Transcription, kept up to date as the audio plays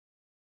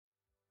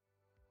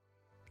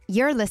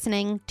You're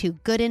listening to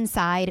Good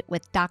Inside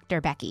with Dr.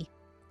 Becky.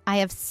 I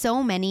have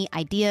so many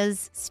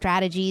ideas,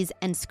 strategies,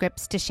 and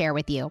scripts to share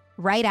with you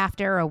right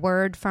after a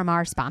word from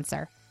our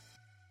sponsor.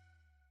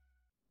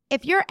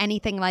 If you're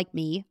anything like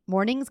me,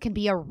 mornings can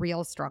be a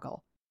real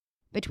struggle.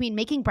 Between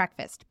making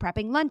breakfast,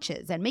 prepping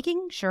lunches, and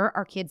making sure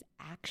our kids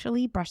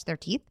actually brush their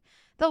teeth,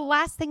 the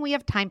last thing we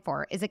have time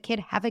for is a kid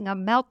having a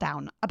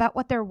meltdown about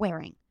what they're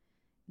wearing.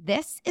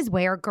 This is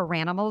where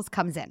Garanimals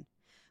comes in.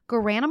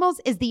 Garanimals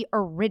is the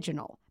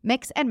original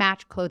mix and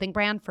match clothing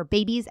brand for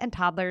babies and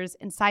toddlers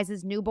in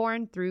sizes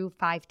newborn through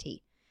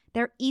 5T.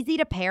 They're easy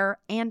to pair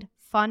and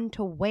fun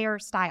to wear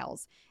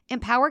styles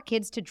empower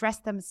kids to dress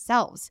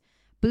themselves,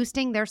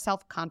 boosting their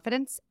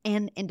self-confidence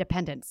and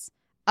independence.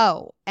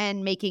 Oh,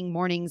 and making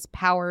mornings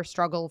power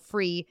struggle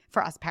free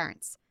for us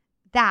parents.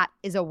 That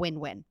is a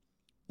win-win.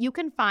 You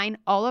can find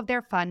all of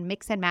their fun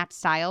mix and match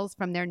styles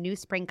from their new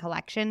spring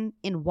collection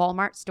in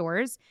Walmart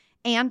stores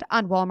and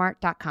on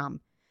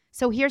walmart.com.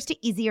 So here's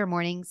to easier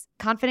mornings,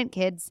 confident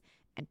kids,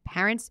 and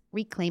parents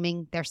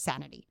reclaiming their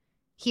sanity.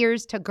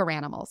 Here's to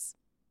Garanimals.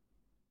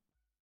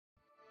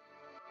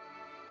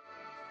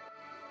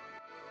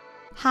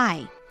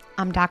 Hi,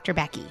 I'm Dr.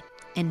 Becky,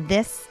 and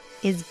this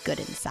is Good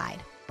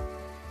Inside.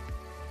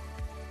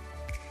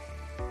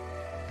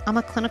 I'm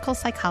a clinical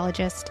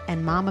psychologist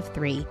and mom of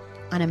 3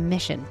 on a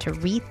mission to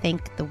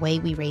rethink the way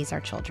we raise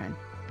our children.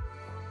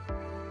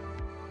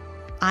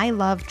 I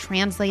love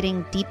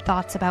translating deep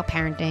thoughts about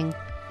parenting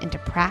into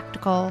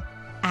practical,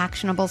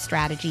 actionable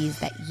strategies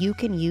that you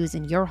can use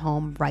in your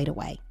home right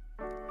away.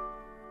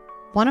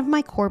 One of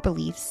my core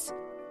beliefs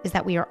is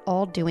that we are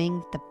all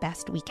doing the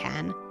best we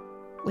can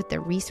with the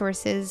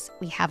resources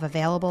we have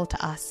available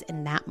to us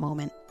in that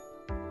moment.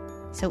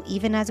 So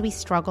even as we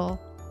struggle,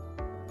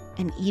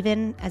 and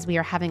even as we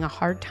are having a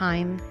hard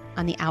time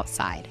on the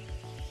outside,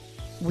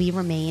 we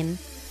remain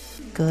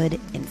good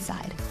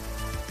inside.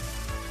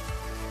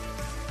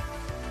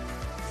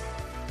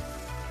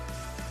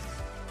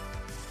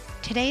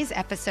 Today's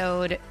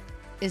episode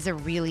is a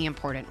really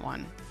important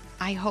one.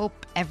 I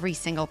hope every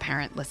single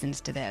parent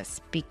listens to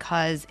this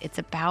because it's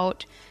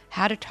about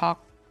how to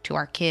talk to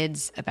our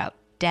kids about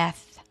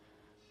death,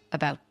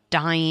 about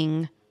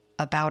dying,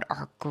 about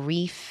our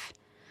grief,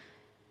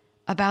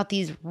 about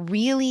these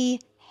really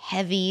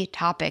heavy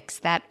topics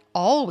that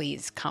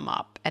always come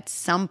up at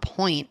some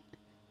point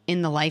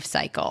in the life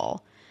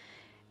cycle,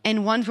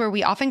 and ones where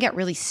we often get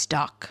really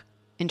stuck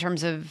in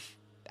terms of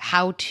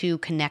how to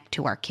connect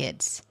to our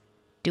kids.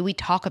 Do we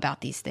talk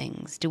about these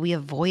things? Do we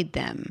avoid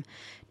them?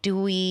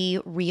 Do we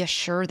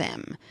reassure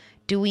them?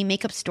 Do we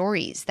make up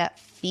stories that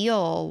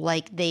feel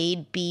like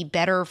they'd be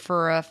better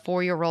for a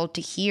 4-year-old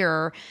to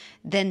hear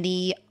than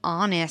the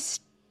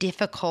honest,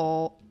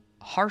 difficult,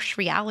 harsh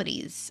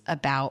realities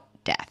about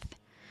death?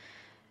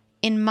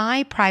 In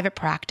my private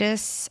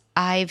practice,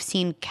 I've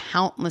seen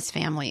countless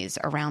families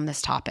around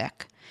this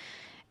topic.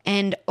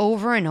 And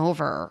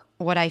over,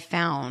 what I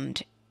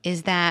found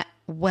is that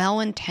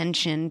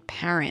well-intentioned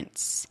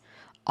parents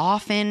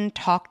often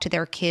talk to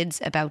their kids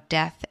about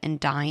death and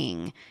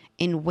dying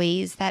in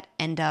ways that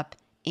end up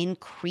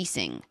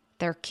increasing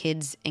their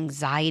kids'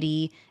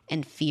 anxiety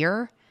and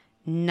fear,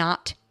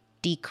 not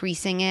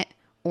decreasing it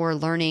or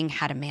learning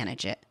how to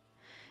manage it.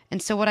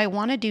 And so what I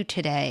want to do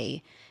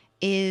today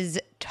is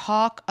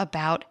talk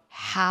about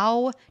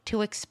how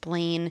to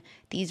explain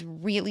these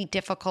really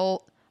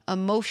difficult,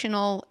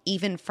 emotional,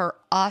 even for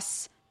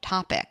us,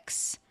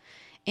 topics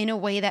in a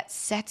way that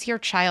sets your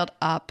child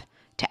up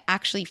to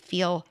actually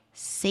feel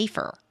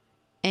safer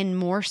and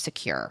more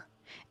secure.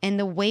 And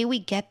the way we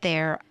get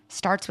there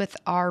starts with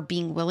our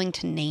being willing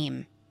to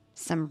name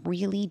some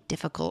really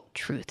difficult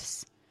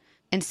truths.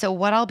 And so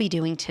what I'll be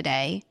doing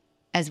today,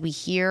 as we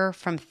hear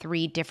from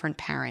 3 different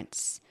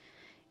parents,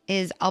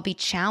 is I'll be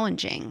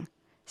challenging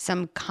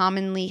some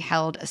commonly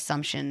held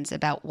assumptions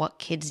about what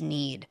kids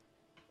need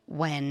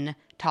when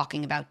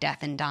talking about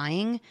death and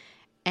dying,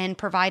 and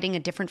providing a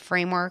different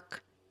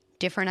framework,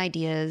 different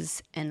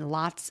ideas, and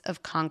lots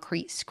of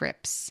concrete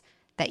scripts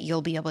that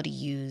you'll be able to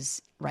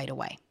use right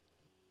away.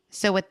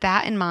 So with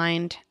that in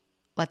mind,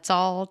 let's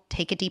all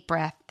take a deep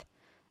breath.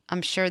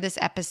 I'm sure this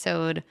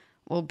episode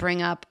will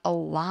bring up a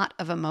lot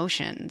of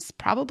emotions,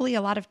 probably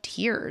a lot of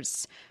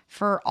tears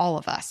for all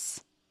of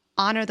us.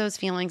 Honor those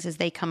feelings as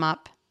they come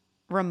up.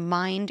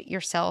 Remind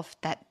yourself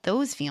that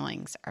those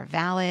feelings are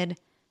valid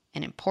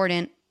and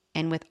important.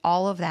 And with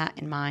all of that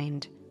in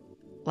mind,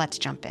 let's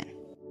jump in.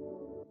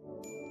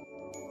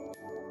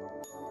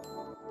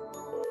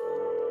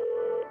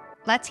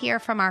 Let's hear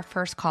from our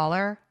first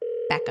caller,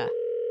 Becca.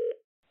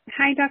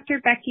 Hi,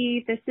 Dr.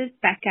 Becky. This is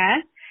Becca,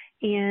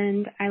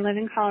 and I live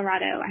in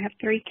Colorado. I have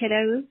 3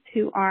 kiddos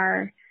who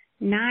are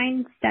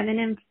 9, 7,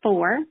 and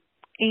 4.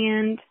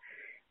 And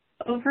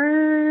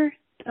over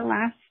the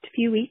last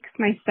few weeks,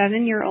 my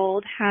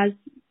 7-year-old has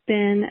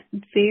been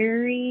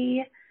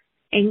very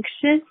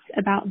anxious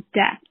about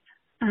death.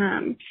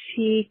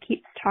 She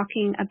keeps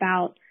talking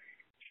about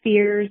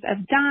fears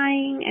of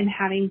dying and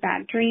having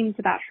bad dreams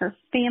about her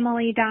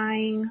family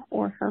dying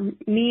or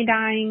me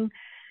dying.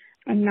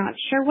 I'm not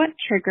sure what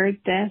triggered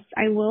this.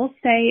 I will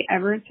say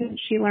ever since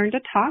she learned to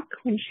talk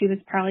when she was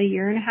probably a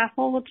year and a half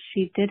old,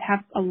 she did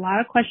have a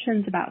lot of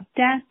questions about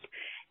death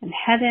and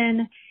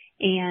heaven.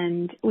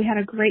 And we had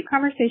a great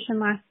conversation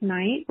last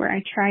night where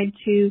I tried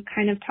to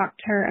kind of talk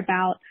to her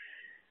about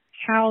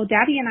how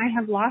Daddy and I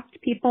have lost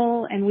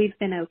people and we've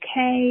been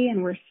okay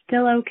and we're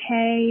still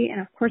okay.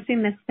 And of course we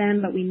miss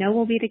them, but we know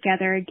we'll be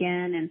together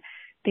again, and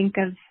think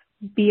of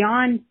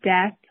beyond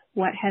death,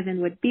 what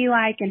heaven would be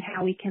like and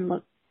how we can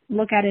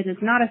look at it as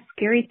not a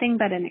scary thing,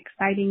 but an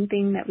exciting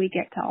thing that we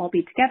get to all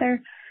be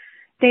together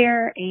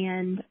there.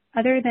 And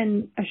other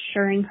than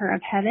assuring her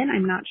of heaven,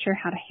 I'm not sure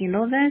how to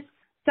handle this.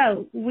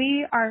 So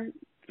we are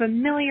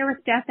familiar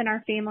with death in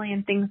our family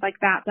and things like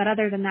that. But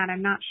other than that,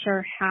 I'm not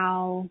sure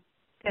how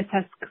this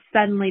has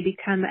suddenly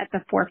become at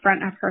the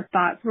forefront of her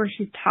thoughts where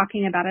she's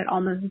talking about it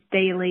almost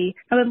daily.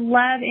 I would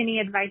love any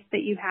advice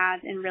that you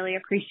have and really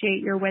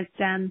appreciate your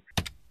wisdom.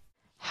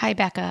 Hi,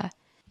 Becca.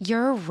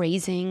 You're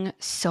raising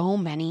so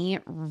many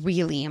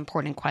really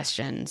important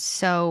questions.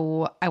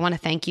 So I want to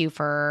thank you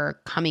for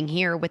coming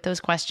here with those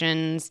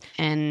questions.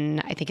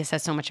 And I think it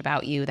says so much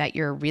about you that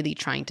you're really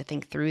trying to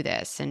think through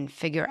this and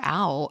figure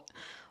out,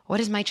 what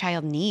does my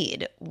child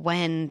need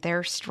when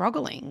they're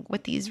struggling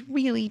with these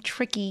really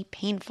tricky,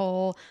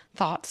 painful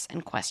thoughts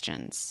and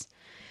questions?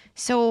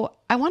 So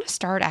I want to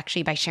start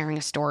actually by sharing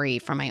a story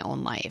from my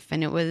own life.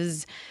 And it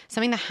was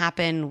something that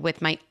happened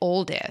with my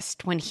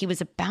oldest when he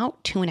was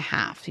about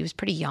 2.5. He was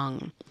pretty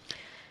young.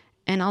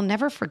 And I'll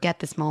never forget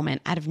this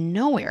moment. Out of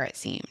nowhere, it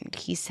seemed,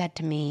 he said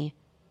to me,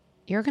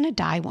 "You're going to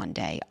die one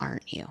day,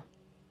 aren't you?"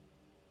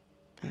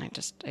 And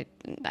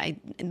I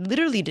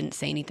literally didn't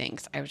say anything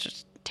because I was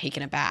just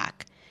taken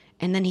aback.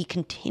 And then he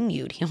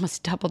continued. He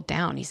almost doubled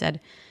down. He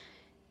said,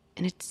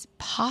 "And it's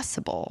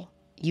possible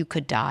you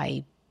could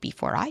die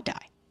before I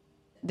die."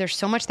 There's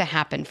so much that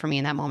happened for me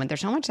in that moment.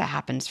 There's so much that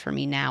happens for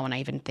me now when I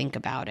even think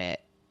about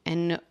it.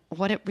 And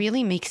what it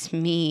really makes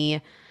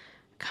me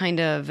kind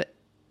of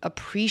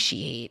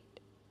appreciate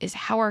is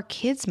how our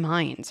kids'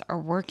 minds are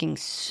working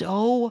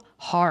so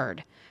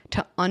hard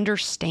to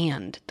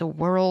understand the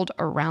world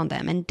around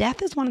them. And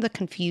death is one of the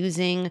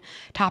confusing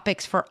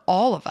topics for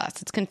all of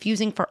us. It's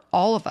confusing for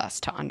all of us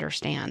to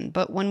understand.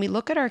 But when we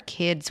look at our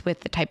kids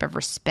with the type of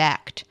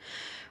respect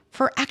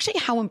for actually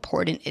how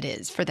important it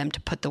is for them to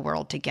put the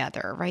world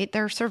together, right?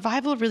 Their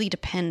survival really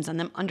depends on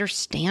them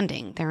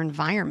understanding their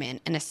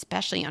environment and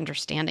especially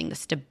understanding the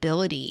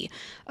stability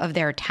of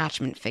their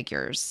attachment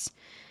figures.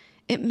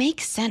 It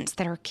makes sense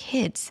that our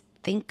kids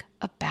think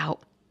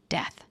about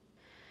death.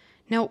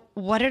 Now,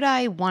 what did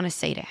I want to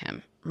say to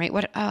him, right?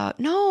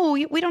 No,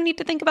 we don't need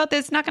to think about this.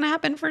 It's not going to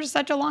happen for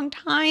such a long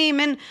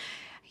time. And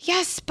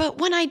yes, but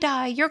when I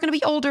die, you're going to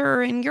be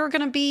older and you're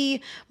going to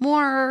be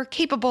more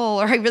capable.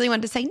 Or I really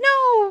wanted to say,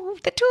 no,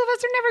 the two of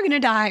us are never going to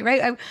die,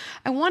 right?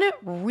 I want to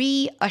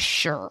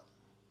reassure.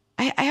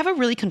 I have a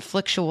really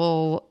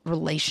conflictual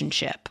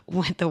relationship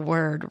with the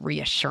word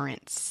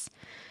reassurance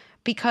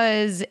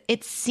because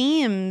it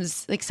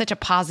seems like such a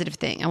positive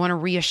thing. I want to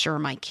reassure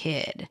my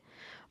kid.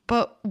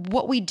 But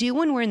what we do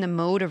when we're in the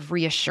mode of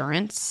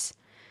reassurance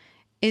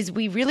is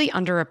we really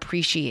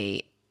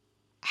underappreciate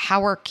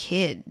how our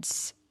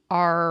kids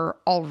are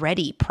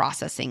already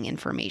processing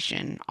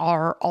information,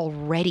 are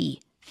already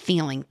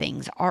feeling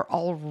things, are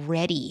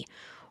already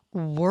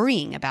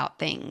worrying about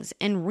things.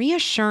 And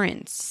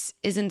reassurance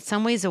is in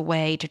some ways a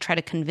way to try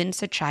to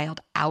convince a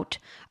child out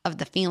of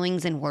the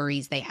feelings and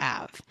worries they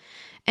have.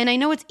 And I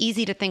know it's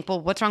easy to think, well,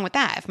 what's wrong with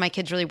that? If my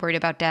kid's really worried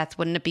about death,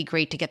 wouldn't it be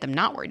great to get them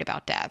not worried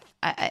about death?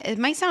 It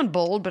might sound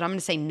bold, but I'm going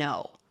to say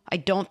no. I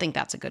don't think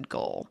that's a good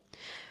goal.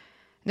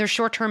 There's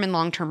short-term and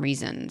long-term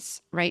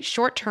reasons, right?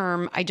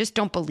 Short-term, I just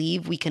don't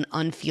believe we can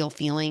unfeel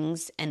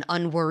feelings and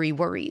unworry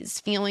worries.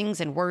 Feelings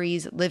and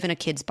worries live in a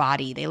kid's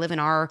body. They live in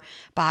our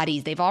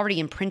bodies. They've already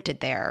imprinted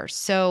there.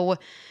 So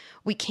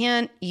we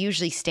can't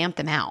usually stamp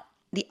them out.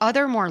 The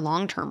other more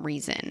long-term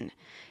reason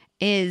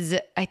is,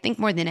 I think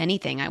more than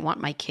anything, I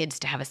want my kids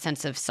to have a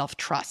sense of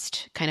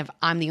self-trust. Kind of,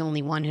 I'm the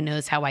only one who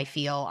knows how I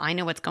feel. I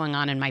know what's going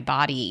on in my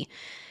body.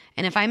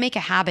 And if I make a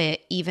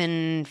habit,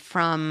 even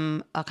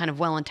from a kind of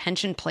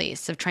well-intentioned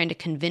place of trying to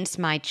convince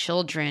my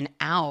children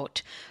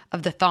out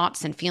of the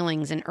thoughts and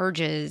feelings and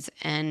urges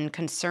and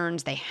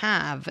concerns they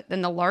have,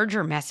 then the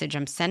larger message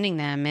I'm sending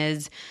them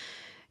is,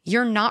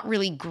 you're not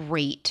really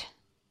great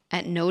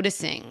at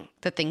noticing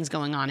the things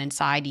going on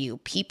inside you.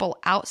 People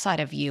outside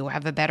of you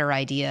have a better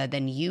idea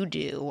than you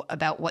do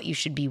about what you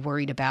should be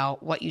worried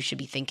about, what you should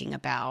be thinking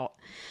about.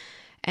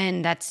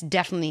 And that's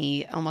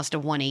definitely almost a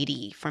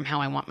 180 from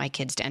how I want my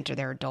kids to enter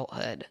their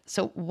adulthood.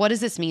 So what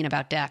does this mean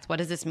about death? What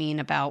does this mean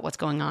about what's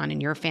going on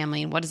in your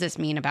family? And what does this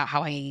mean about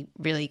how I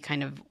really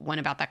kind of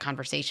went about that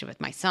conversation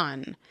with my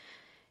son?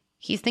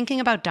 He's thinking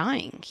about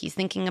dying. He's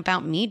thinking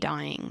about me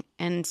dying.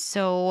 And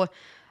so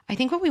I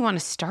think what we want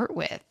to start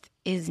with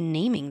is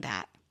naming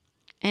that.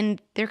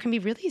 And there can be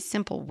really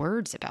simple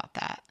words about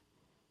that.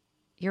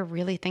 You're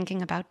really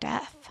thinking about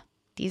death.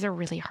 These are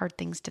really hard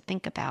things to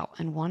think about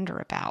and wonder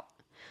about.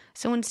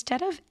 So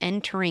instead of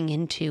entering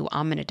into,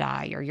 I'm going to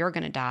die or you're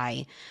going to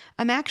die,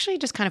 I'm actually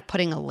just kind of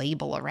putting a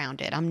label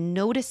around it. I'm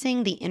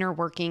noticing the inner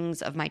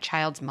workings of my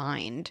child's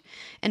mind.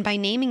 And by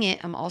naming it,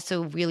 I'm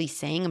also really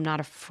saying I'm not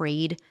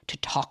afraid to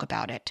talk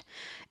about it.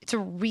 It's a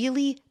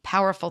really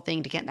powerful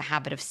thing to get in the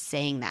habit of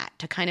saying that,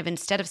 to kind of,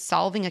 instead of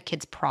solving a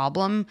kid's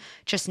problem,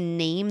 just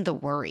name the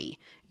worry.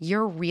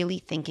 You're really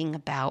thinking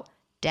about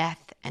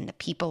death and the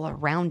people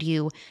around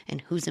you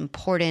and who's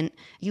important.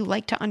 You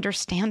like to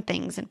understand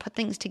things and put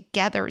things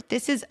together.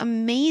 This is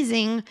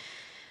amazing.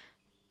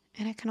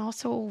 And it can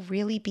also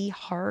really be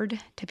hard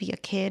to be a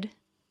kid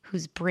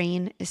whose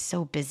brain is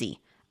so busy.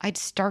 I'd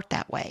start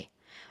that way.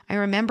 I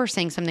remember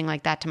saying something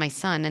like that to my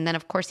son, and then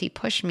of course he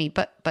pushed me,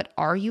 but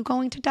are you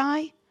going to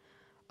die?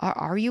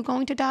 Are you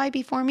going to die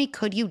before me?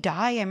 Could you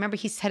die? I remember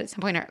he said at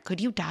some point,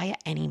 could you die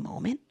at any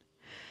moment?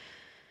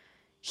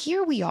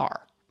 Here we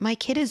are. My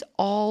kid is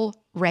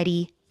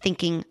already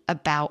thinking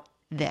about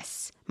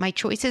this. My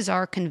choices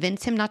are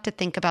convince him not to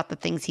think about the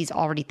things he's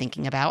already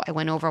thinking about. I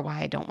went over why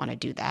I don't want to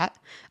do that.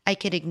 I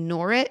could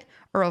ignore it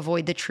or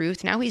avoid the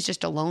truth. Now he's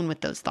just alone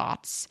with those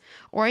thoughts.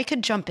 Or I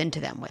could jump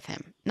into them with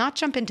him. Not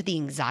jump into the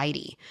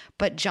anxiety,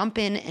 but jump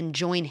in and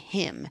join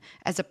him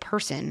as a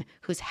person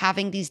who's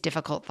having these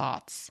difficult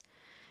thoughts.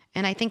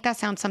 And I think that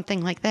sounds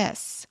something like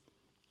this.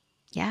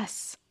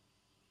 Yes,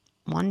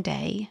 one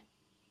day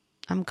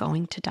I'm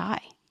going to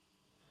die.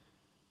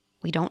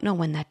 We don't know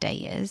when that day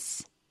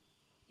is.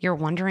 You're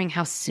wondering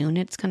how soon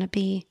it's going to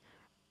be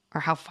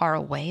or how far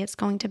away it's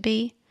going to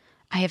be.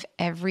 I have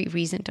every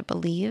reason to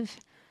believe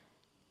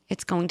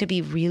it's going to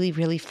be really,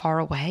 really far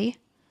away.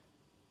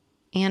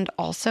 And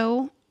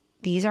also,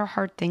 these are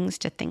hard things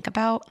to think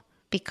about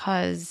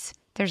because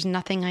there's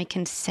nothing I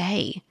can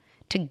say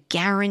to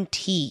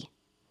guarantee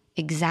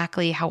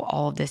exactly how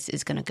all of this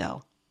is going to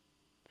go.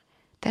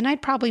 Then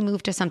I'd probably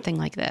move to something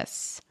like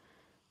this.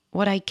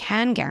 What I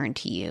can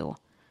guarantee you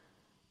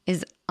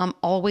is I'm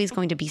always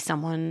going to be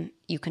someone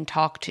you can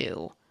talk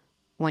to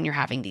when you're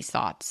having these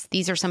thoughts.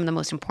 These are some of the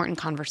most important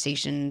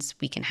conversations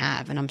we can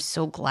have, and I'm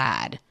so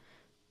glad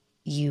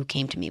you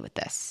came to me with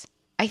this.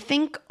 I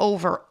think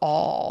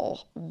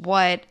overall,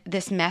 what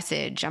this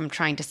message I'm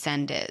trying to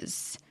send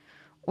is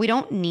we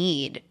don't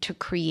need to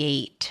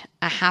create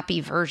a happy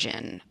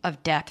version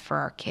of death for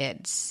our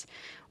kids.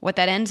 What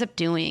that ends up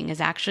doing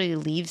is actually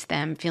leaves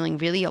them feeling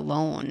really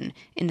alone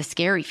in the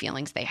scary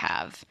feelings they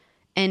have.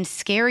 And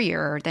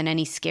scarier than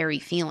any scary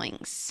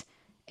feelings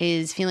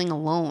is feeling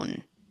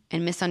alone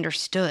and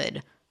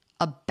misunderstood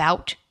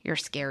about your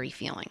scary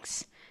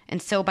feelings.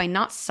 And so by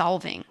not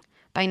solving,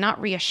 by not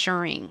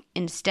reassuring,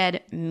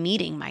 instead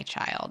meeting my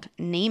child,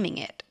 naming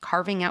it,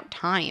 carving out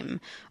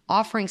time,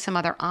 offering some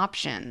other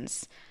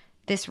options,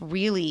 this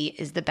really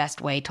is the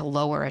best way to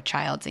lower a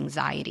child's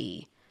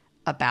anxiety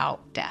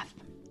about death.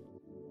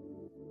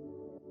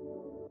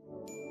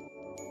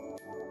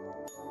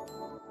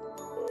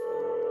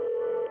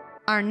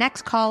 Our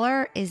next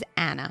caller is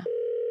Anna.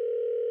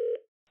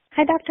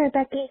 Hi, Dr.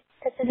 Becky.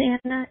 This is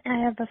Anna. I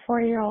have a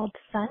 4-year-old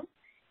son,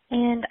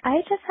 and I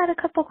just had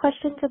a couple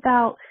questions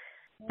about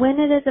when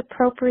it is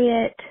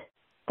appropriate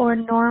or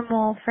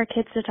normal for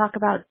kids to talk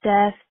about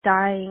death,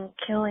 dying,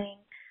 killing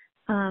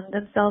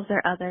themselves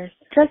or others.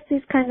 Just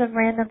these kinds of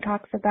random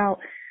talks about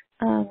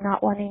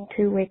not wanting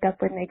to wake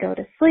up when they go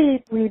to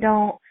sleep. We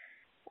don't,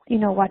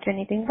 watch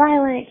anything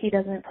violent. He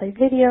doesn't play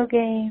video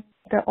games.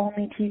 The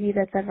only TV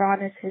that's ever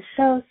on is his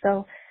show.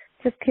 So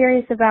just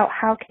curious about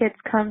how kids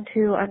come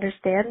to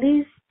understand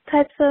these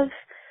types of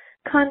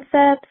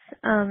concepts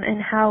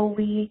and how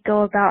we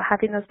go about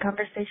having those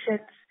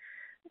conversations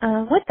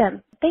with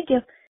them. Thank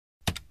you.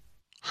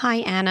 Hi,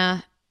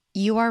 Anna.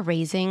 You are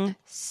raising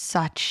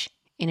such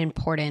an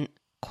important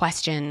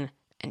question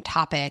and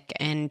topic,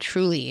 and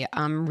truly,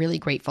 I'm really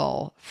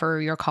grateful for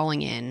your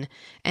calling in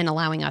and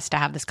allowing us to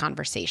have this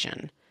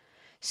conversation.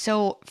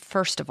 So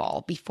first of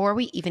all, before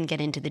we even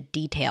get into the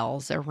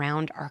details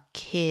around our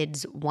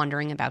kids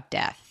wondering about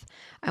death,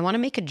 I want to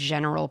make a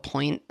general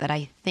point that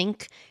I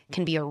think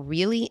can be a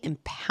really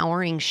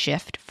empowering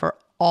shift for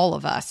all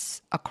of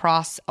us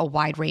across a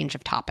wide range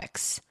of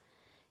topics.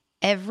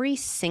 Every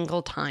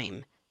single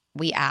time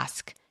we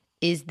ask,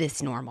 is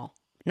this normal?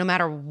 No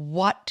matter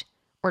what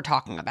we're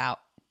talking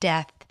about,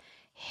 death,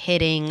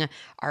 hitting,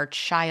 our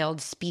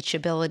child's speech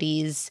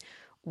abilities,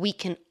 we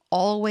can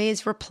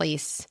always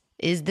replace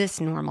is this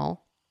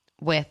normal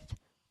with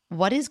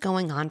what is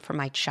going on for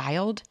my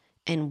child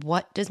and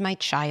what does my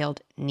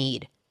child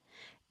need?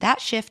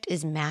 That shift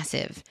is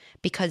massive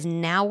because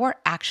now we're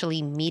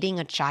actually meeting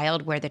a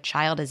child where the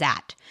child is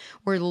at.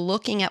 We're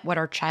looking at what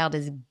our child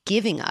is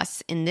giving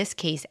us. In this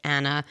case,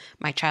 Anna,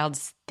 my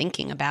child's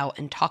thinking about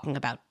and talking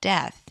about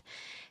death.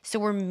 So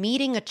we're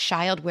meeting a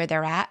child where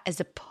they're at as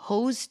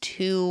opposed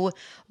to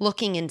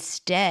looking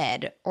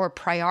instead or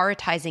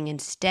prioritizing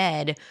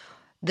instead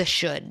the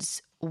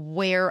shoulds,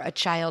 where a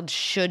child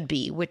should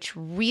be, which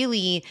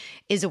really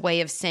is a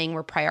way of saying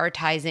we're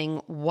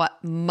prioritizing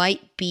what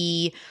might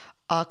be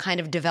a kind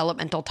of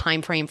developmental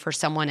time frame for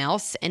someone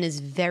else and is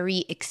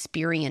very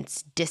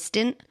experience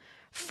distant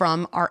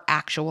from our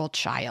actual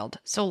child.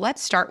 So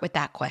let's start with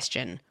that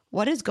question.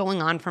 What is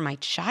going on for my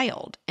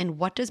child? And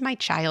what does my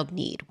child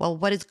need? Well,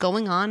 what is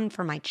going on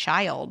for my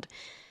child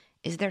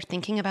is they're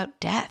thinking about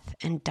death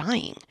and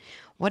dying.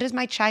 What does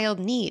my child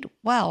need?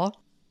 Well,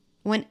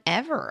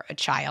 whenever a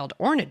child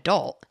or an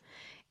adult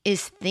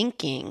is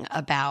thinking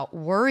about,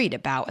 worried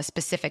about a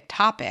specific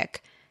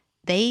topic,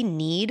 they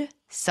need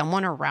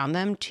someone around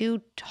them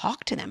to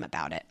talk to them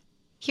about it.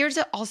 Here's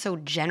an also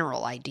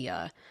general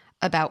idea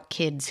about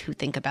kids who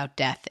think about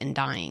death and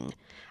dying.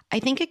 I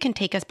think it can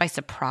take us by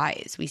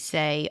surprise. We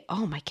say,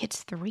 oh, my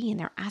kid's 3 and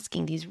they're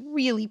asking these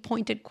really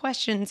pointed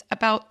questions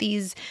about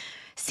these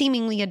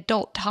seemingly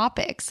adult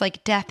topics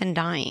like death and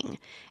dying.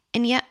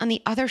 And yet on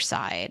the other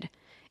side,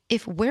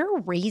 if we're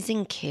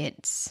raising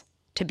kids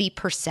to be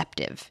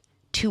perceptive,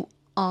 to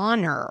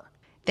honor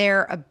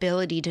their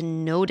ability to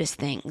notice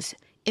things,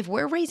 if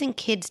we're raising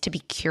kids to be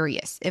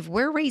curious, if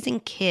we're raising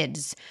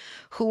kids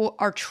who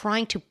are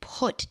trying to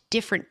put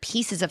different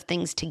pieces of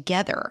things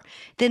together,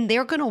 then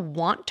they're going to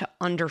want to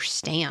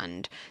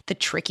understand the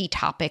tricky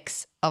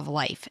topics of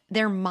life.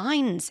 Their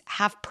minds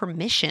have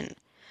permission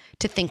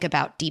to think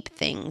about deep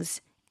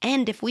things.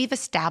 And if we've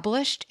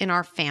established in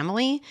our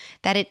family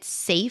that it's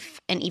safe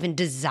and even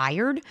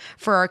desired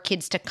for our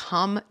kids to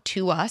come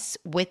to us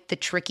with the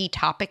tricky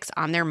topics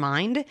on their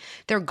mind,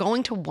 they're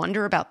going to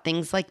wonder about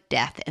things like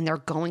death and they're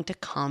going to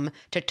come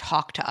to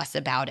talk to us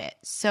about it.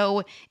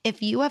 So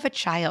if you have a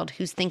child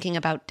who's thinking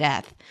about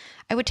death,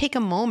 I would take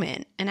a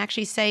moment and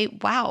actually say,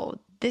 wow,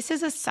 this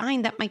is a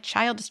sign that my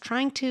child is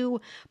trying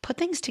to put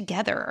things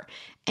together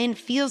and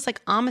feels like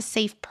I'm a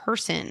safe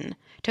person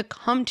to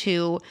come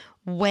to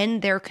when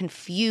they're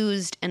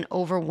confused and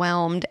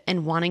overwhelmed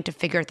and wanting to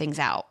figure things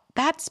out.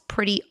 That's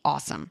pretty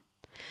awesome.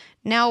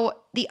 Now,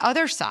 the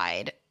other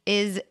side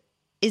is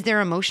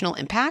there emotional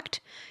impact?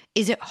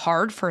 Is it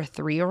hard for a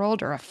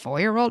 3-year-old or a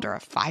 4-year-old or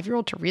a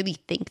 5-year-old to really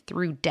think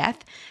through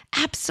death?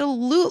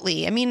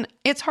 Absolutely. I mean,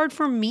 it's hard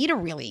for me to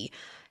really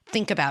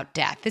think about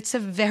death. It's a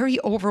very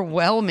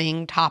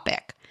overwhelming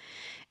topic.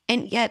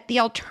 And yet the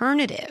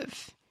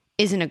alternative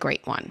isn't a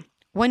great one.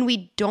 When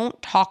we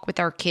don't talk with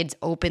our kids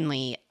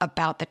openly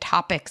about the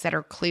topics that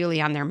are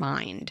clearly on their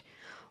mind,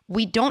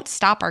 we don't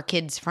stop our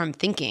kids from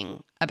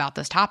thinking about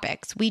those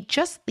topics. We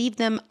just leave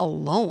them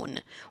alone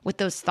with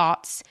those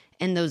thoughts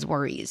and those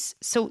worries.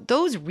 So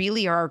those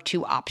really are our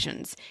 2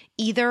 options.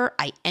 Either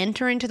I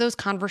enter into those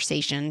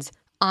conversations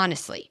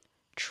honestly,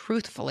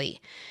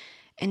 truthfully,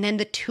 and then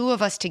the 2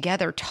 of us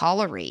together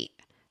tolerate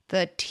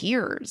the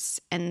tears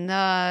and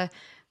the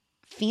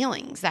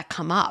feelings that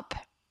come up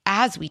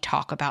as we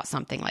talk about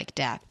something like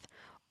death.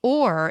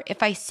 Or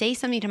if I say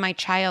something to my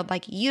child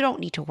like, you don't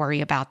need to worry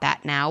about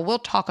that now, we'll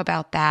talk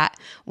about that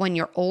when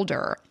you're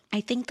older,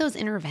 I think those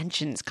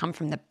interventions come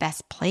from the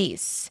best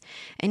place.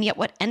 And yet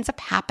what ends up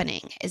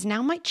happening is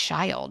now my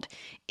child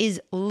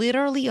is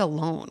literally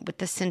alone with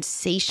the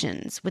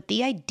sensations, with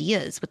the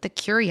ideas, with the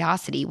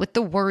curiosity, with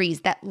the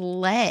worries that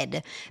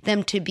led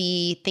them to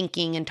be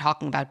thinking and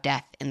talking about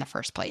death in the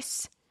first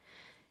place.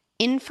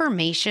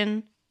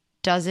 Information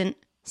doesn't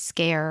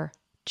scare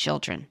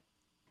children.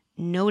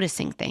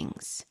 Noticing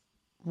things,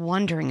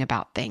 wondering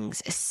about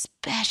things,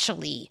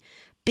 especially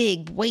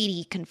big,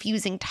 weighty,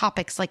 confusing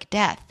topics like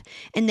death,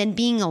 and then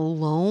being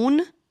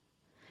alone,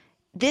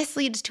 this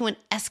leads to an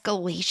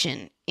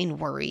escalation in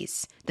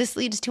worries. This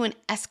leads to an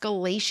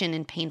escalation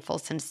in painful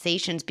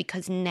sensations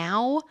because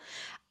now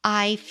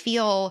I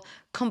feel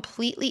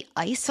completely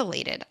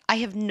isolated. I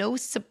have no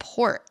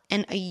support,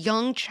 and a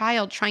young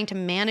child trying to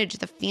manage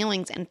the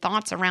feelings and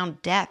thoughts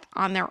around death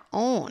on their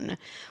own.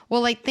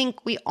 Well, I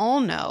think we all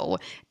know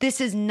this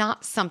is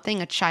not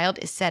something a child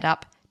is set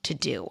up to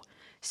do.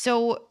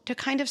 So to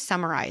kind of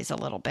summarize a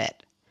little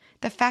bit,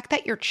 the fact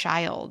that your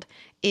child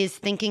is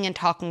thinking and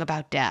talking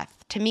about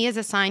death, to me is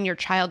a sign your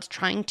child's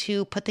trying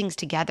to put things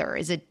together,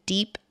 is a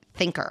deep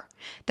thinker.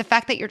 The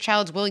fact that your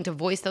child's willing to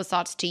voice those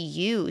thoughts to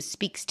you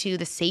speaks to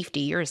the safety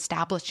you're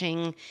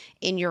establishing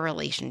in your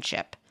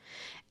relationship.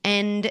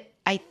 And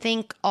I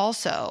think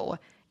also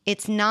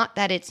it's not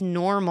that it's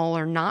normal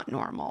or not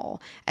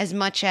normal as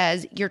much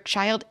as your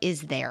child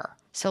is there.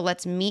 So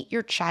let's meet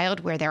your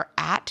child where they're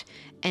at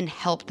and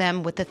help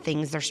them with the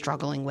things they're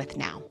struggling with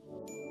now.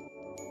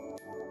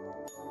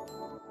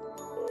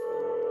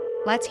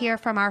 Let's hear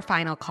from our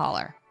final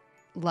caller,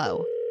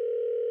 Lo.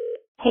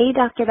 Hey,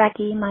 Dr.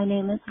 Becky. My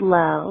name is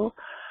Lo.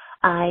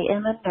 I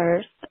am a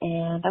nurse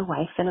and a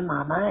wife and a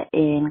mama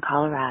in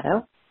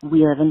Colorado.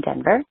 We live in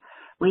Denver.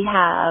 We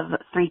have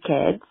 3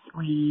 kids.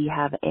 We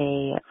have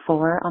a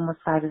 4, almost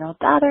 5-year-old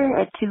daughter,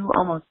 a 2,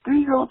 almost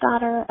 3-year-old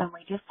daughter, and we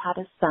just had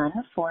a son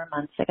 4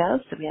 months ago,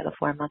 so we have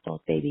a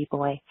 4-month-old baby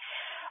boy.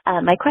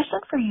 My question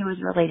for you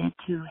is related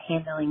to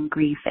handling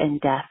grief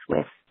and death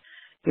with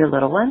your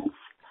little ones.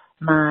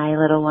 My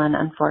little one,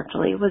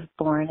 unfortunately, was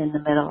born in the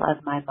middle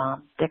of my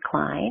mom's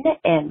decline,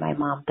 and my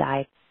mom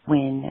died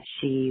when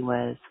she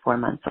was 4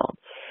 months old.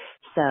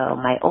 So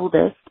my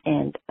oldest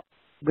and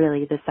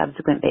really the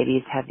subsequent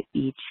babies have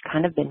each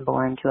kind of been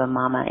born to a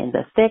mama in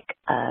the thick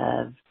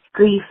of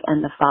grief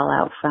and the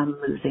fallout from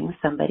losing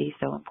somebody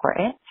so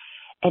important.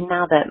 And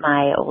now that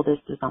my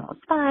oldest is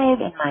almost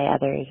 5 and my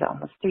other is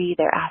almost 3,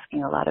 they're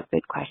asking a lot of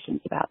good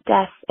questions about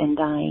death and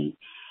dying.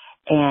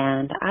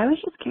 And I was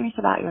just curious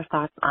about your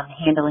thoughts on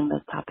handling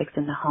those topics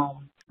in the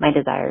home. My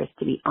desire is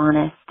to be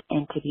honest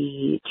and to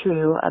be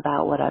true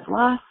about what I've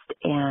lost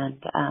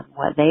and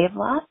what they have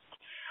lost,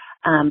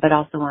 but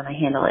also want to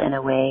handle it in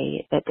a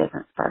way that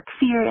doesn't spark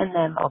fear in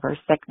them over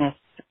sickness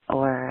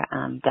or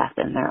death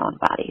in their own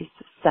bodies.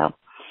 So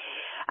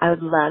I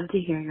would love to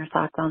hear your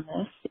thoughts on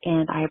this,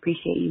 and I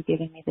appreciate you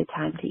giving me the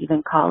time to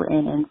even call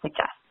in and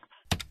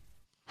suggest.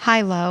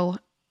 Hi, Lo.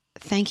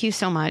 Thank you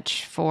so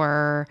much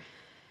for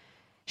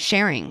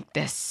sharing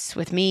this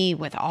with me,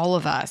 with all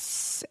of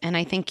us. And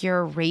I think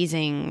you're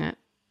raising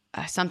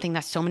something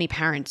that so many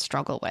parents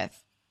struggle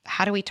with.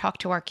 How do we talk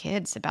to our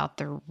kids about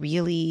the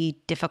really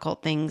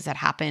difficult things that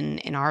happen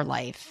in our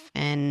life?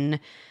 And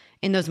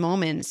in those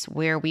moments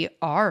where we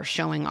are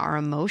showing our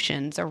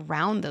emotions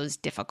around those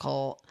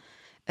difficult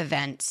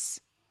events,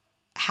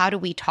 how do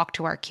we talk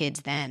to our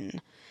kids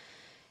then?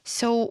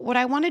 So what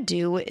I want to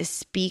do is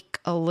speak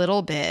a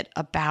little bit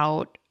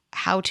about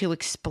how to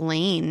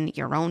explain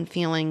your own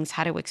feelings,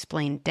 how to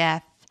explain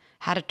death,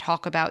 how to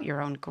talk about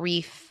your own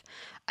grief.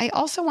 I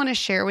also want to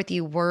share with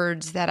you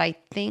words that I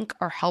think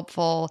are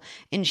helpful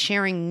in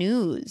sharing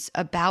news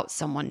about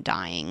someone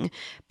dying,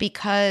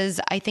 because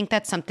I think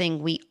that's something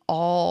we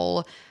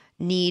all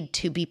need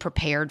to be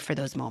prepared for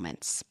those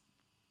moments.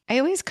 I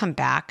always come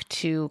back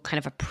to kind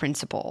of a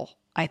principle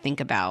I think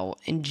about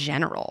in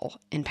general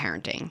in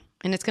parenting.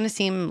 And it's going to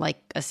seem like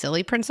a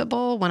silly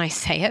principle when I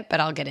say it, but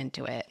I'll get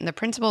into it. And the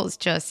principle is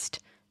just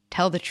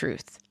tell the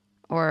truth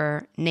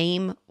or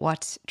name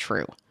what's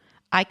true.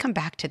 I come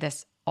back to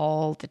this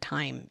all the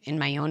time in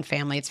my own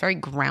family. It's very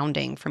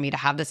grounding for me to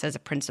have this as a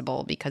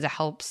principle because it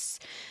helps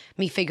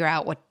me figure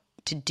out what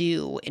to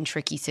do in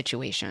tricky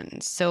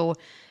situations. So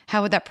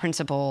how would that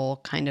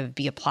principle kind of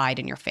be applied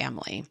in your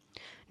family?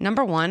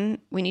 Number one,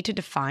 we need to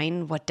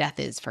define what death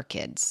is for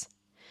kids.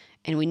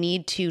 And we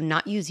need to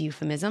not use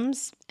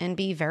euphemisms and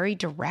be very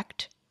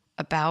direct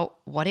about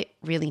what it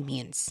really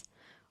means.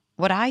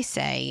 What I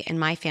say in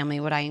my family,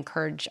 what I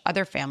encourage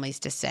other families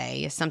to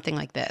say is something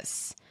like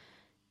this: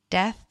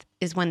 death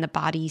is when the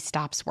body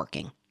stops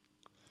working.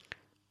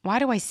 Why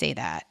do I say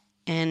that?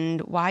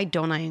 And why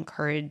don't I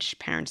encourage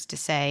parents to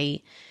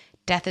say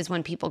death is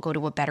when people go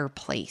to a better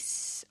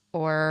place,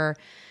 or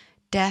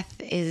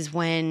death is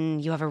when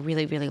you have a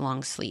really, really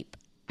long sleep?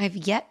 I've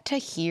yet to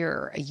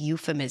hear a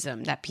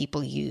euphemism that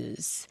people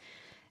use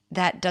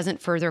that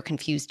doesn't further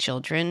confuse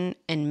children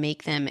and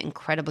make them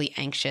incredibly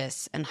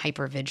anxious and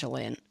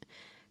hypervigilant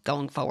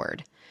going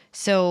forward.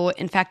 So,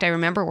 in fact, I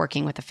remember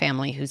working with a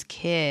family whose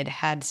kid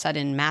had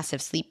sudden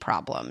massive sleep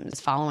problems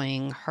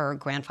following her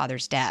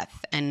grandfather's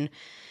death. And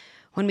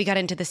when we got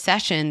into the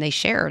session, they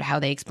shared how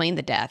they explained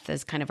the death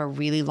as kind of a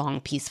really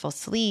long, peaceful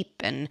sleep.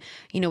 And,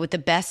 with the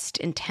best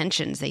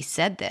intentions, they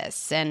said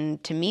this.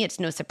 And to me, it's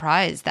no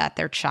surprise that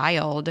their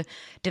child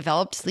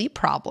developed sleep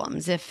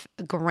problems. If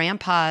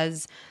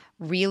grandpa's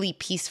really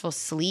peaceful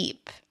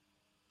sleep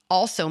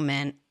also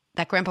meant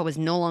that grandpa was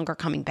no longer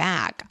coming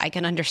back, I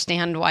can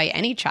understand why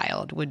any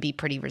child would be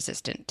pretty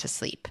resistant to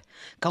sleep.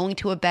 Going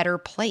to a better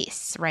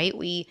place, right?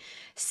 We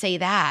say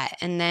that,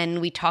 and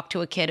then we talk to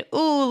a kid,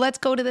 ooh, let's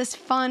go to this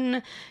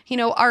fun,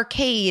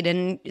 arcade,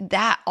 and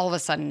that all of a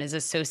sudden is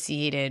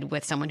associated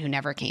with someone who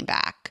never came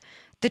back.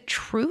 The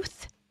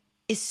truth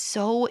is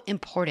so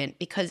important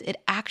because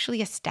it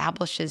actually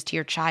establishes to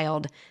your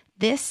child,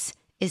 this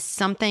is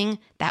something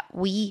that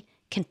we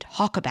can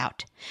talk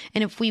about.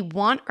 And if we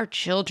want our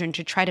children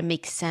to try to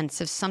make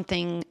sense of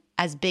something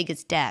as big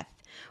as death,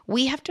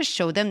 we have to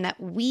show them that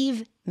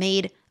we've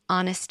made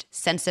honest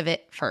sense of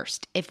it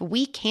first. If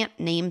we can't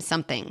name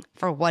something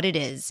for what it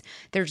is,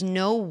 there's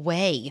no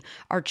way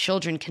our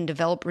children can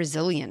develop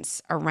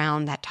resilience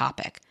around that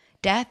topic.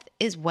 Death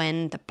is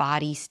when the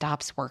body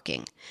stops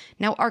working.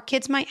 Now, our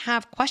kids might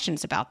have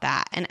questions about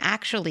that. And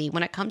actually,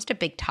 when it comes to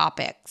big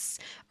topics,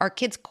 our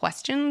kids'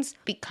 questions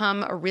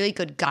become a really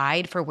good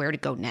guide for where to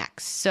go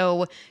next.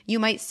 So you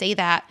might say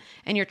that,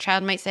 and your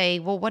child might say,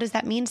 well, what does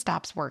that mean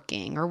stops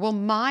working? Or will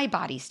my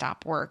body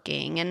stop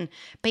working? And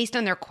based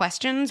on their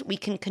questions, we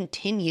can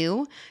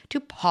continue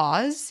to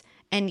pause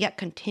and yet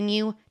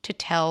continue to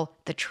tell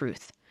the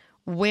truth.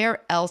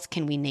 Where else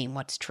can we name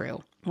what's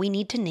true? We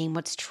need to name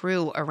what's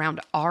true around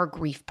our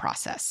grief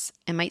process.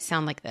 It might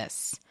sound like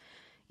this.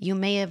 You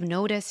may have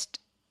noticed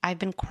I've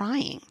been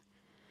crying.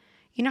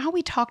 You know how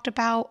we talked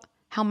about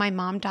how my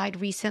mom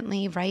died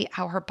recently, right?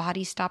 How her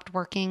body stopped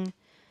working?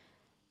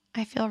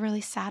 I feel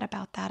really sad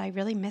about that. I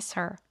really miss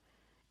her.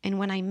 And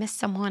when I miss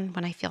someone,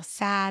 when I feel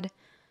sad,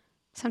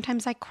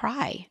 sometimes I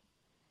cry.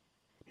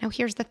 Now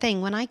here's the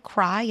thing. When I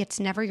cry, it's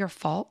never your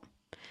fault.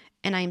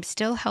 And I'm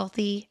still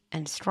healthy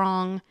and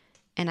strong,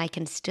 and I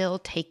can still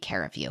take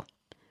care of you.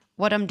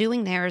 What I'm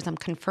doing there is I'm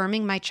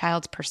confirming my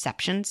child's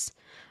perceptions.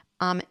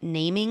 I'm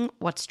naming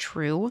what's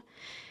true.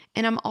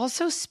 And I'm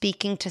also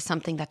speaking to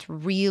something that's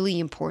really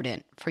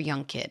important for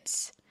young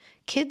kids.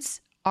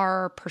 Kids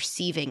are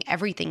perceiving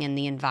everything in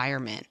the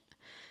environment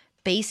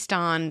based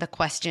on the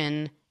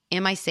question,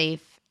 am I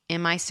safe?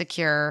 Am I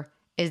secure?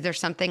 Is there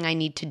something I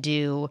need to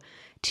do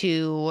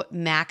to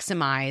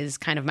maximize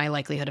kind of my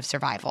likelihood of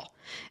survival?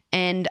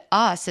 And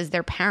us as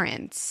their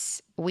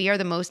parents, we are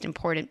the most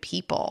important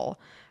people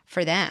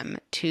for them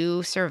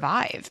to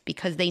survive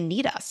because they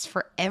need us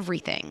for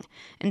everything.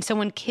 And so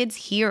when kids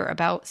hear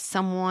about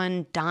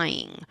someone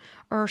dying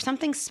or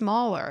something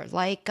smaller,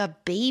 like a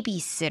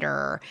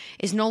babysitter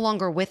is no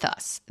longer with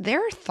us,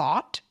 their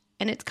thought,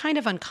 and it's kind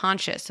of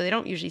unconscious, so they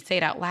don't usually say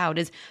it out loud,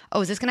 is,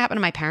 oh, is this going to happen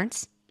to my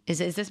parents? Is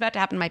this about to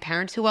happen to my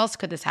parents? Who else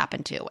could this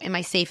happen to? Am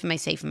I safe? Am I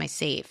safe? Am I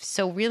safe?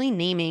 So really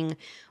naming,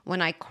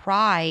 when I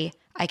cry,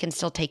 I can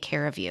still take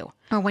care of you.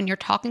 Or when you're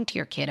talking to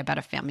your kid about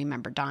a family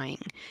member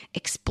dying,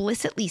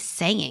 explicitly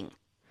saying,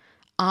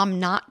 I'm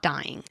not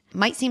dying,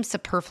 might seem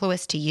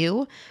superfluous to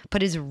you,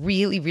 but is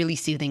really, really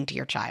soothing to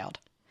your child.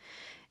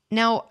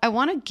 Now, I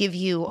want to give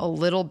you a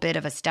little bit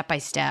of a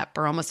step-by-step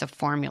or almost a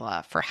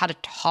formula for how to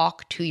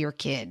talk to your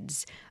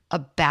kids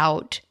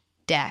about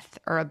death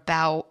or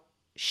about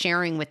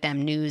sharing with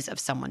them news of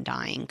someone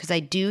dying, because I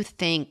do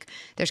think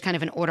there's kind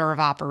of an order of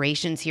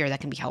operations here that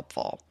can be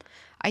helpful.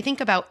 I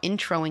think about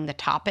introing the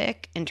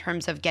topic in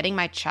terms of getting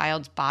my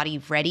child's body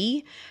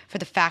ready for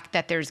the fact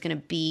that there's going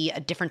to be a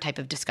different type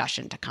of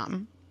discussion to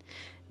come.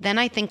 Then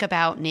I think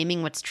about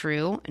naming what's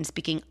true and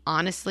speaking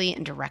honestly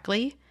and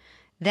directly,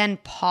 then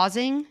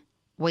pausing,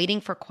 waiting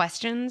for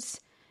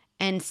questions,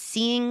 and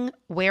seeing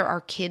where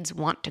our kids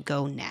want to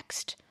go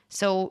next.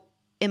 So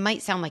it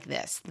might sound like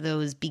this,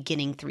 those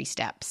beginning 3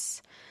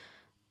 steps.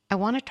 I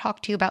want to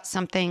talk to you about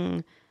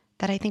something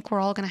that I think we're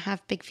all going to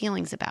have big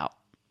feelings about.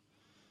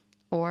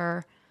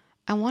 Or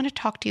I want to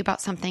talk to you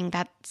about something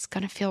that's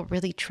going to feel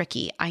really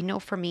tricky. I know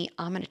for me,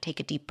 I'm going to take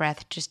a deep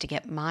breath just to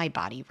get my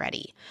body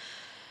ready.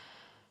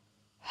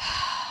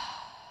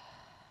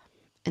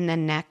 And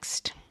then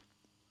next,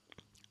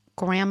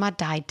 Grandma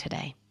died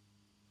today.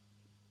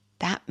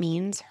 That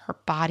means her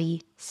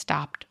body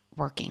stopped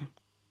working.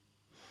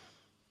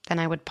 Then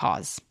I would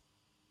pause.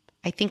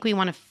 I think we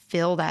want to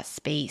fill that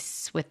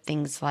space with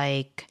things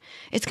like,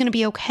 it's going to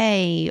be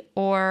okay,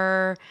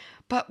 or,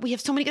 but we have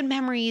so many good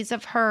memories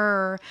of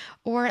her,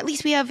 or at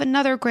least we have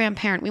another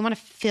grandparent. We want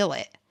to fill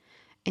it.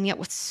 And yet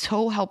what's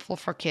so helpful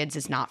for kids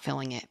is not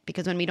filling it,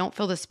 because when we don't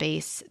fill the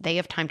space, they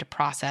have time to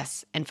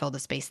process and fill the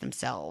space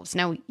themselves.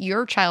 Now,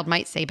 your child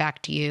might say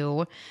back to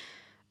you,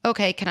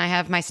 okay, can I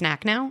have my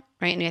snack now?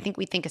 Right? And I think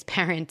we think as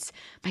parents,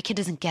 my kid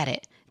doesn't get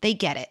it. They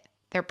get it.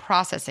 They're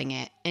processing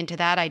it. And to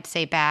that, I'd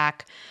say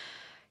back,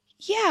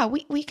 yeah,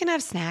 we can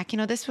have snack. You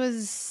know, this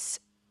was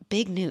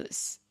big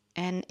news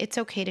and it's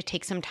okay to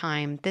take some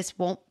time. This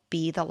won't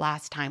be the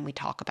last time we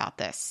talk about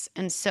this.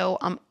 And so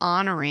I'm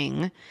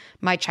honoring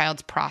my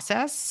child's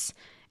process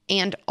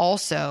and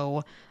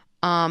also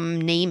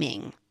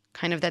naming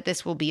kind of that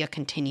this will be a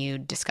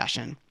continued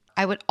discussion.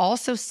 I would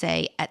also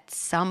say at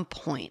some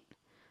point,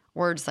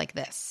 words like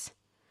this: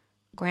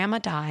 Grandma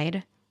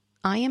died.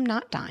 I am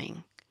not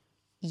dying.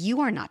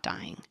 You are not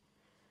dying.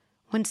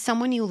 When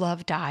someone you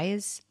love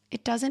dies,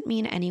 it doesn't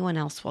mean anyone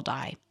else will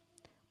die.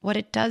 What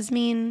it does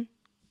mean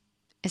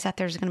is that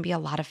there's going to be a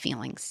lot of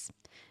feelings.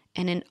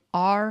 And in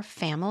our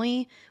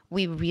family,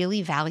 we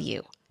really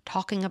value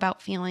talking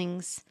about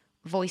feelings,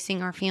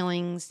 voicing our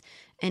feelings,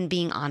 and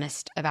being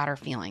honest about our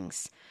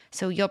feelings.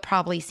 So you'll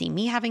probably see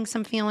me having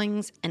some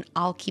feelings, and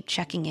I'll keep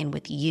checking in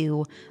with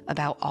you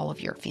about all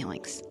of your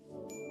feelings.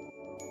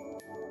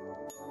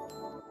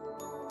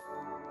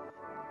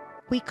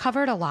 We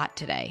covered a lot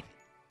today.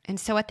 And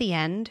so at the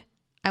end,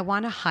 I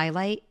want to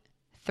highlight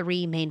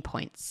 3 main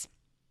points.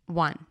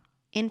 1,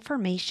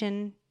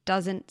 information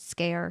doesn't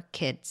scare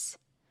kids.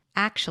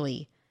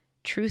 Actually,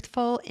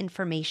 truthful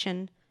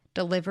information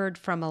delivered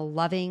from a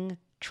loving,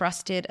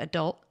 trusted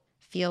adult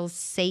feels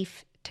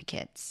safe to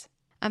kids.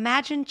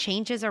 Imagine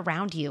changes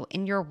around you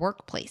in your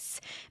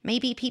workplace.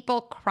 Maybe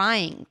people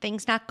crying,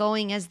 things not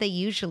going as they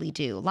usually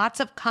do, lots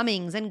of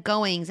comings and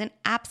goings and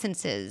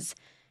absences,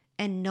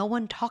 and no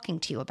one talking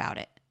to you about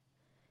it.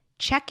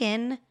 Check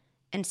in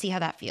and see how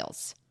that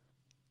feels.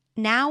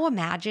 Now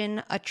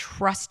imagine a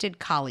trusted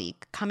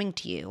colleague coming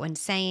to you and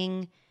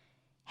saying,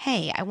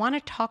 hey, I want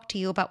to talk to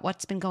you about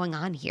what's been going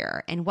on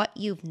here and what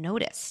you've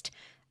noticed.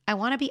 I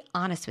want to be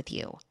honest with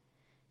you.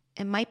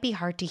 It might be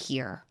hard to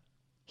hear.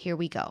 Here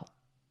we go.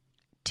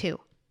 2,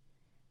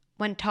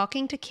 when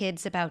talking to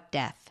kids about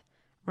death,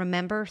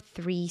 remember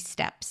 3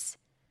 steps.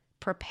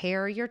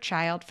 Prepare your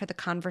child for the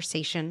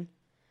conversation.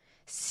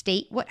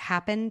 State what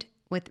happened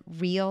with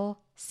real,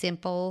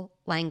 simple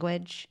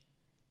language.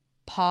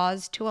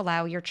 Pause to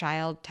allow your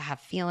child to have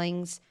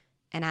feelings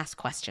and ask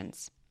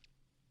questions.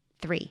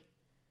 3,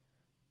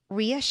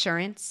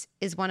 reassurance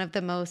is one of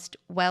the most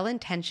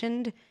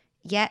well-intentioned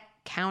yet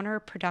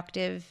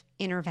counterproductive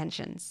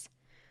interventions.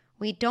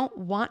 We don't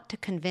want to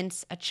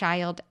convince a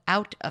child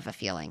out of a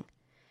feeling.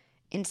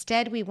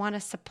 Instead, we want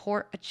to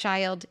support a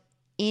child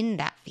in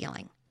that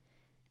feeling.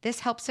 This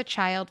helps a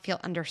child feel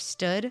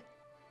understood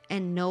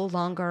and no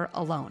longer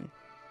alone.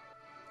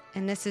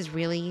 And this is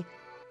really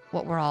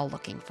what we're all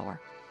looking for.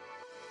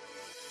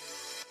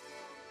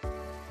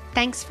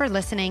 Thanks for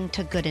listening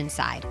to Good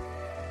Inside.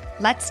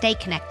 Let's stay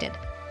connected.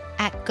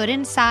 At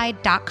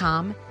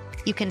goodinside.com,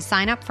 you can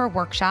sign up for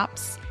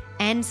workshops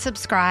and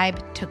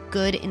subscribe to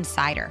Good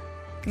Insider,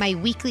 my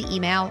weekly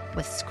email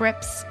with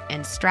scripts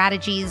and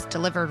strategies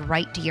delivered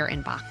right to your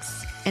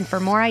inbox. And for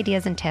more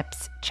ideas and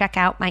tips, check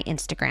out my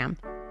Instagram,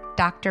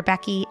 Dr.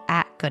 Becky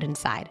at Good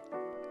Inside.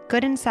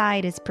 Good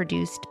Inside is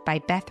produced by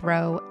Beth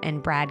Rowe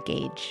and Brad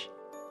Gage,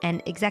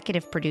 and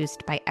executive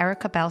produced by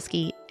Erica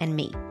Belsky and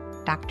me,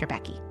 Dr.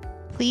 Becky.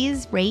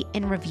 Please rate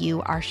and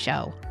review our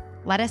show.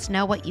 Let us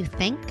know what you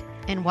think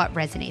and what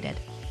resonated.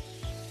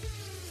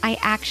 I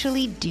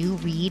actually do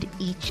read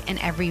each and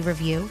every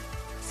review,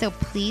 so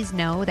please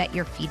know that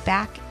your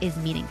feedback is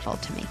meaningful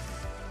to me.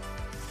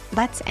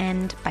 Let's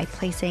end by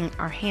placing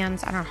our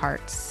hands on our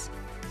hearts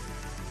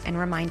and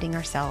reminding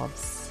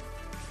ourselves,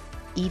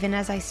 even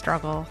as I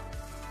struggle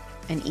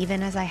and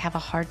even as I have a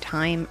hard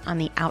time on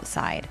the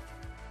outside,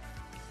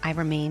 I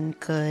remain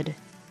good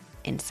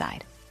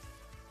inside.